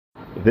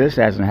This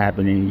hasn't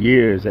happened in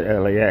years at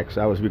LAX.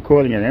 I was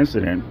recording an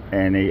incident,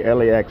 and a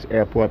LAX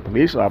airport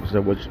police officer,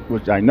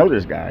 which I know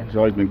this guy, he's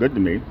always been good to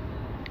me,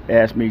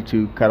 asked me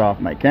to cut off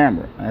my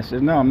camera. I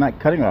said, no, I'm not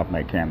cutting off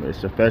my camera.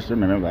 It's the First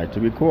Amendment right to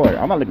record.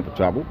 I'm not looking for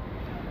trouble.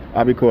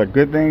 I record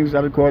good things,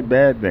 I record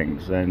bad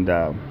things. And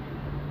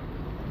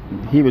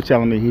he was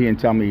telling me, he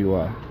didn't tell me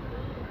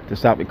to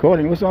stop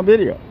recording. It was on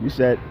video. He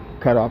said,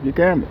 cut off your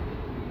camera.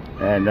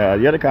 And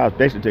the other cops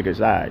basically took his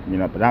side,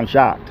 but I'm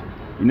shocked.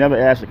 You never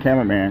asked a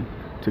cameraman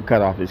to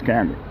cut off his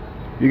camera.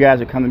 You guys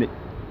have come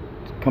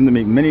to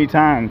me many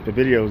times for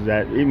videos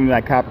that even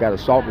that cop got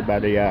assaulted by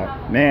the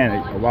man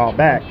a while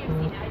back.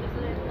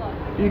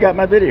 You got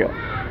my video.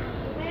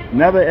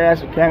 Never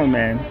ask a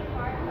cameraman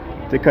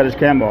to cut his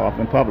camera off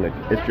in public.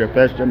 It's your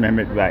First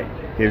Amendment right.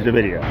 Here's the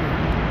video.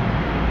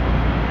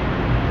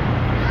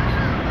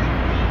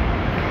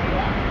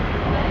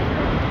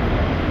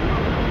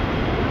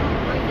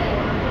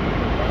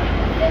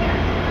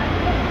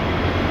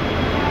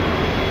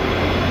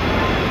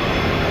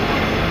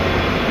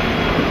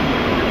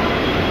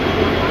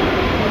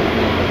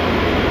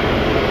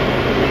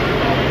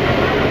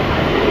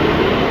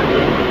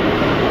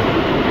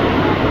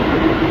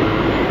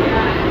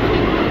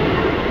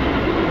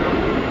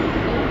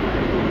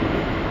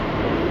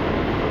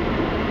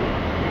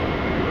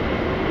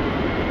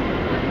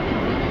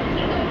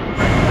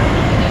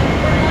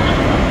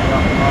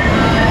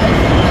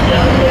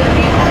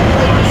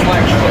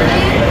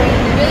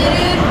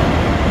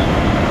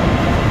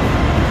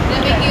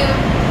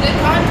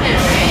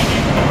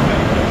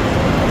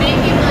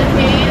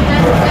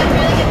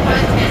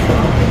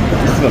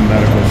 A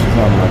medical, she's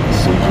not like the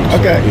surgery.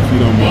 Okay. So if you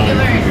don't mind, you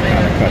can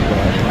kind of cut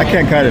that. I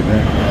can't cut it,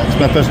 man. It's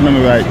my First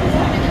Amendment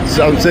right.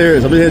 So I'm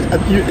serious. You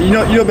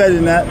know better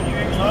than that.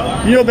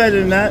 You know better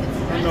than that.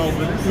 No,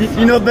 but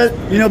You know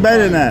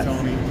better than that.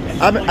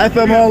 I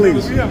film all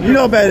these. You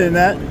know better than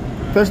that.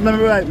 First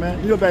Amendment right,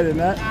 man. You know better than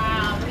that.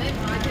 Wow, good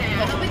content.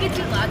 I hope it gets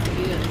too loud to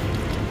use.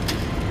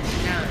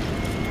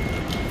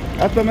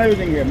 I film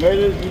everything here.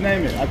 Murders, you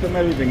name it. I film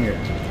everything here.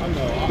 I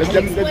know.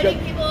 Exploiting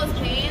people's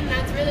pain,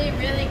 that's really,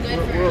 really good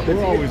for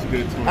We're always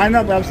good, Tony. I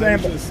know, but I'm saying,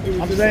 It was just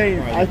a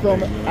I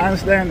film. private thing, man. I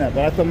understand that,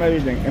 but I film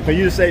everything. And for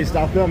you to say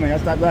stop filming,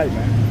 that's not right,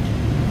 man.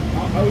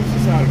 I was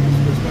just out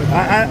of respect.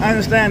 I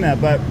understand that,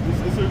 but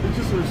It's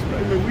just a respect.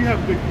 I mean, we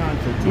have big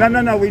content.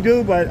 Tony. no, we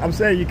do. But I'm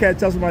saying you can't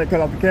tell somebody to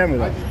cut off the camera.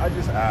 Though. I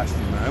just asked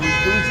you, man. It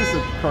was just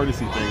a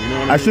courtesy thing, you know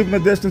what I I mean? shoot from a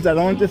distance. I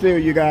don't interfere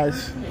with you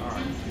guys.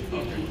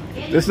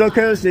 There's no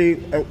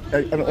courtesy on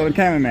a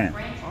cameraman.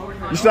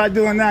 You start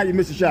doing that, you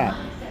miss a shot.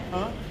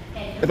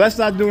 If I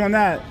start doing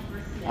that,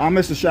 I'll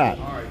miss a shot.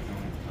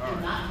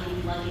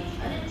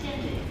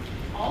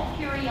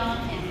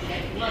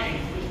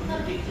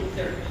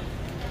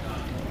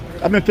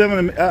 I've been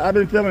filming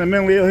the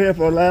mentally ill here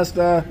for the last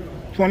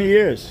 20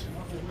 years.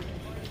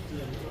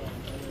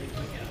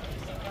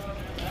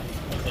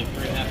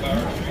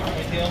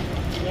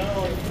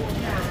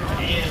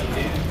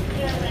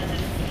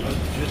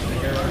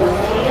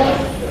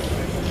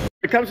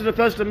 When it comes to the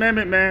First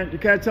Amendment, man, you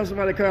can't tell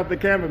somebody to cut off the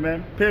camera,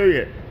 man.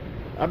 Period.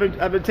 I've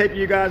been taping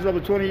you guys over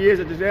 20 years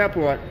at this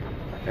airport,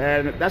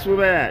 and that's where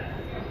we're at.